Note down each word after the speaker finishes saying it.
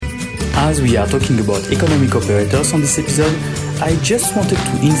as we are talking about economic operators on this episode, I just wanted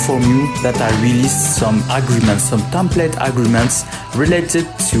to inform you that I released some agreements, some template agreements related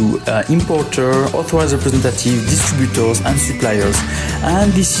to importer, authorized representative, distributors and suppliers.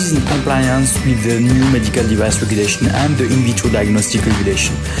 And this is in compliance with the new medical device regulation and the in vitro diagnostic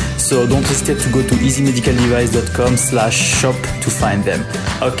regulation. So don't hesitate to go to easymedicaldevice.com/shop to find them.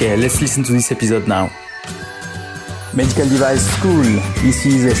 Okay, let's listen to this episode now. Medical Device School. This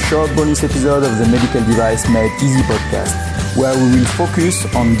is a short bonus episode of the Medical Device Made Easy podcast, where we will focus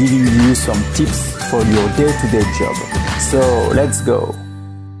on giving you some tips for your day-to-day job. So let's go.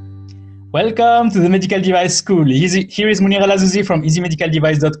 Welcome to the Medical Device School. Here is Munir El-Azzouzi from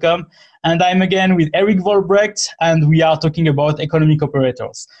easymedicaldevice.com, and I'm again with Eric Volbrecht, and we are talking about economic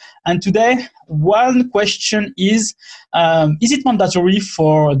operators. And today, one question is it mandatory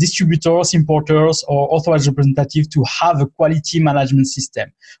for distributors, importers, or authorized representatives to have a quality management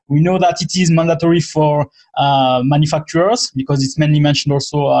system? We know that it is mandatory for manufacturers because it's mainly mentioned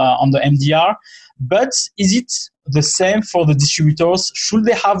also on the MDR, but is it the same for the distributors? Should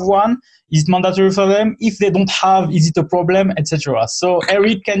they have one? Is it mandatory for them? If they don't have, is it a problem, etc.? So,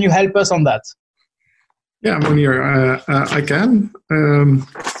 Eric, can you help us on that? Yeah, Munir, I can.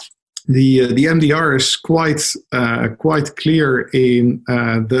 The MDR is quite clear in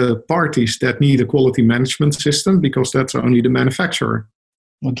the parties that need a quality management system, because that's only the manufacturer.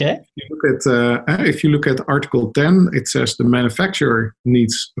 Okay. If you look at Article 10, it says the manufacturer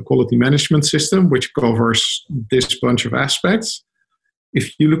needs a quality management system, which covers this bunch of aspects.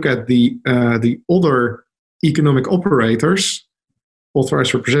 If you look at the other economic operators,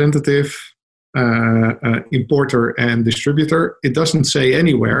 authorized representative, importer and distributor, it doesn't say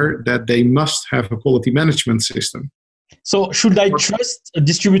anywhere that they must have a quality management system. So should I trust a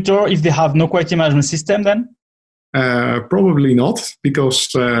distributor if they have no quality management system then? Probably not, because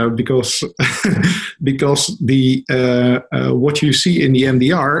the what you see in the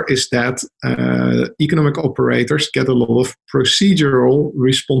MDR is that economic operators get a lot of procedural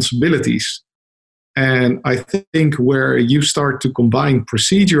responsibilities. And I think where you start to combine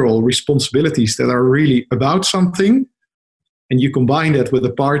procedural responsibilities that are really about something, and you combine that with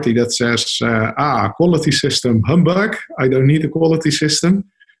a party that says, quality system, humbug, I don't need a quality system,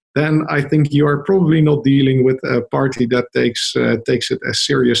 then I think you are probably not dealing with a party that takes it as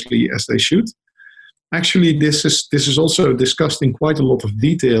seriously as they should. Actually, this is also discussed in quite a lot of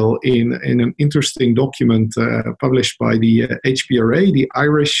detail in an interesting document published by the HPRA, the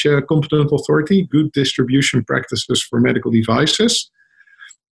Irish Competent Authority, Good Distribution Practices for Medical Devices.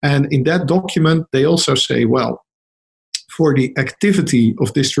 And in that document, they also say, well, for the activity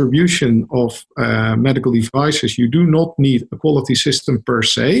of distribution of medical devices, you do not need a quality system per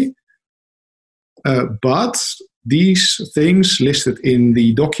se, but these things listed in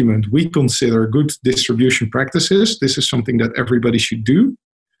the document we consider good distribution practices. This is something that everybody should do.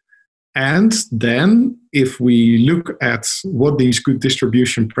 And then if we look at what these good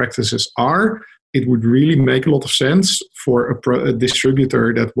distribution practices are, it would really make a lot of sense for a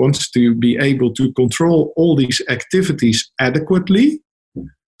distributor that wants to be able to control all these activities adequately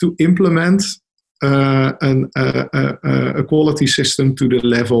to implement a quality system to the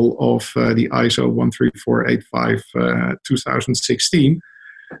level of the ISO 13485-2016.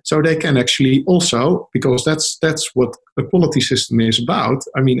 So they can actually also, because that's what a quality system is about.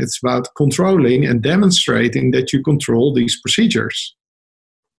 I mean, it's about controlling and demonstrating that you control these procedures.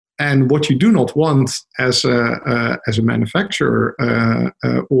 And what you do not want as a manufacturer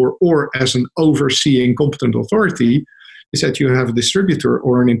or as an overseeing competent authority is that you have a distributor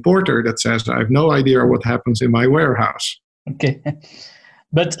or an importer that says, I have no idea what happens in my warehouse. Okay.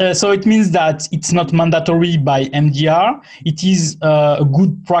 But so it means that it's not mandatory by MDR. It is a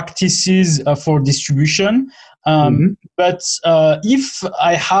good practices for distribution. But if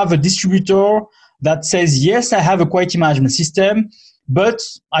I have a distributor that says, yes, I have a quality management system, but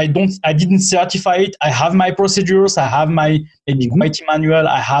I didn't certify it. I have my procedures. I have my maybe quality manual.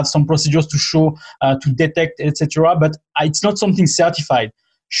 I have some procedures to show, to detect, etc. But it's not something certified.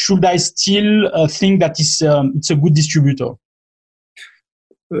 Should I still think that it's a good distributor?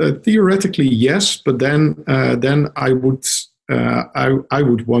 Theoretically, yes, but then I would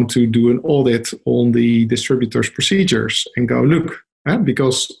want to do an audit on the distributor's procedures and go look,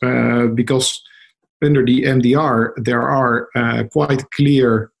 because under the MDR, there are quite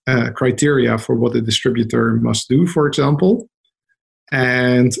clear criteria for what a distributor must do, for example.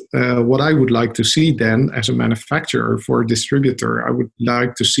 And what I would like to see then as a manufacturer for a distributor, I would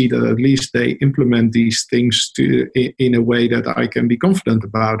like to see that at least they implement these things in a way that I can be confident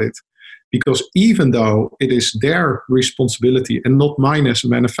about it. Because even though it is their responsibility and not mine as a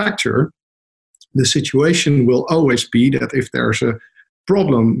manufacturer, the situation will always be that if there's a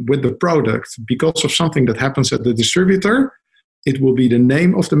problem with the product because of something that happens at the distributor, it will be the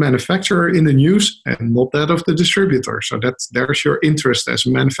name of the manufacturer in the news and not that of the distributor. So there's your interest as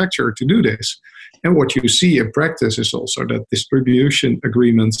a manufacturer to do this. And what you see in practice is also that distribution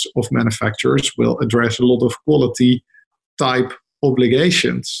agreements of manufacturers will address a lot of quality type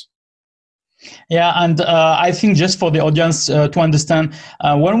obligations. Yeah, and I think just for the audience to understand,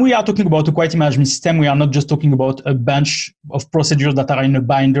 when we are talking about a quality management system, we are not just talking about a bunch of procedures that are in a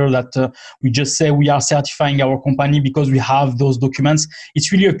binder that we just say we are certifying our company because we have those documents.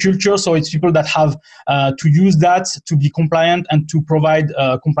 It's really a culture, so it's people that have to use that to be compliant and to provide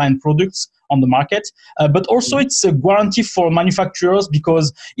compliant products on the market. But also it's a guarantee for manufacturers,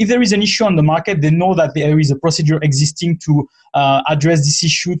 because if there is an issue on the market, they know that there is a procedure existing to address this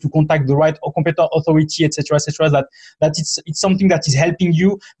issue, to contact the right competent authority, etc., that it's something that is helping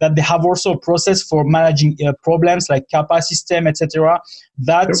you, that they have also a process for managing problems like CAPA system, etc.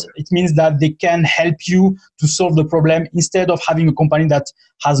 That it means that they can help you to solve the problem instead of having a company that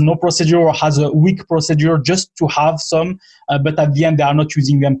has no procedure or has a weak procedure just to have some, but at the end they are not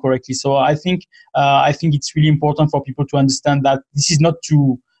using them correctly. So I think it's really important for people to understand that this is not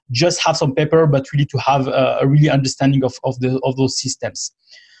to just have some paper, but really to have a really understanding of those systems.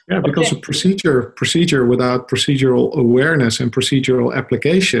 Yeah, because a procedure without procedural awareness and procedural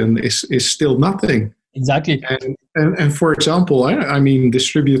application is still nothing. Exactly. And for example, I mean,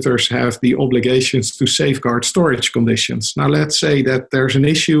 distributors have the obligations to safeguard storage conditions. Now, let's say that there's an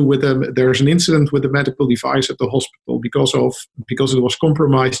issue there's an incident with a medical device at the hospital because it was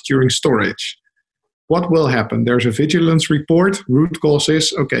compromised during storage. What will happen? There's a vigilance report. Root cause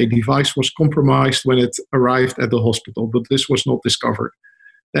is, okay, device was compromised when it arrived at the hospital, but this was not discovered.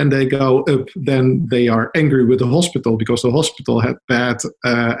 Then they go up, then they are angry with the hospital because the hospital had bad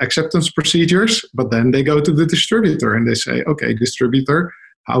acceptance procedures, but then they go to the distributor and they say, okay, distributor,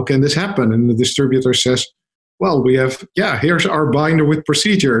 how can this happen? And the distributor says, well, here's our binder with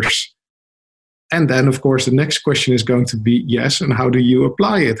procedures. And then, of course, the next question is going to be, yes, and how do you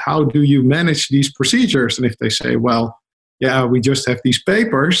apply it? How do you manage these procedures? And if they say, well, yeah, we just have these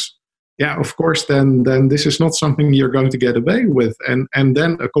papers, yeah, of course, then this is not something you're going to get away with. And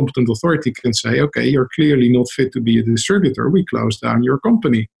then a competent authority can say, okay, you're clearly not fit to be a distributor. We close down your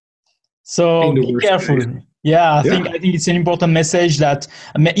company. So be careful. Yeah, I think it's an important message that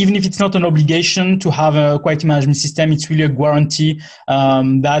even if it's not an obligation to have a quality management system, it's really a guarantee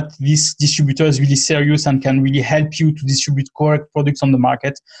that this distributor is really serious and can really help you to distribute correct products on the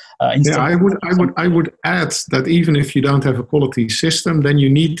market. I would add that even if you don't have a quality system, then you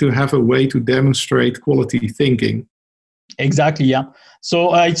need to have a way to demonstrate quality thinking. Exactly, yeah.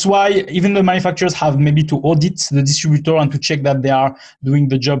 So it's why even the manufacturers have maybe to audit the distributor and to check that they are doing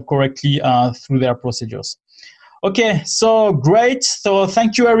the job correctly through their procedures. Okay, so great. So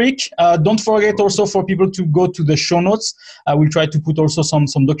thank you, Eric. Don't forget also for people to go to the show notes. I will try to put also some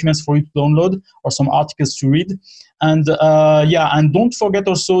documents for you to download or some articles to read. And and don't forget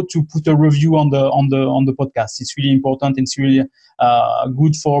also to put a review on the podcast. It's really important. It's really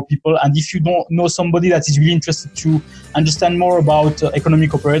good for people. And if you don't know somebody that is really interested to understand more about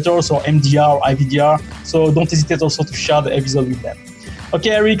economic operators or MDR or IVDR, so don't hesitate also to share the episode with them.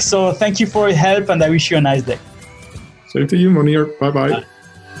 Okay, Eric. So thank you for your help, and I wish you a nice day. Same to you, Monir. Bye-bye.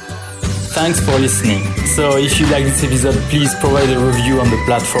 Thanks for listening. So if you like this episode, please provide a review on the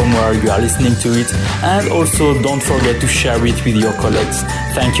platform where you are listening to it. And also don't forget to share it with your colleagues.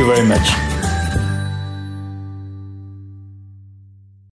 Thank you very much.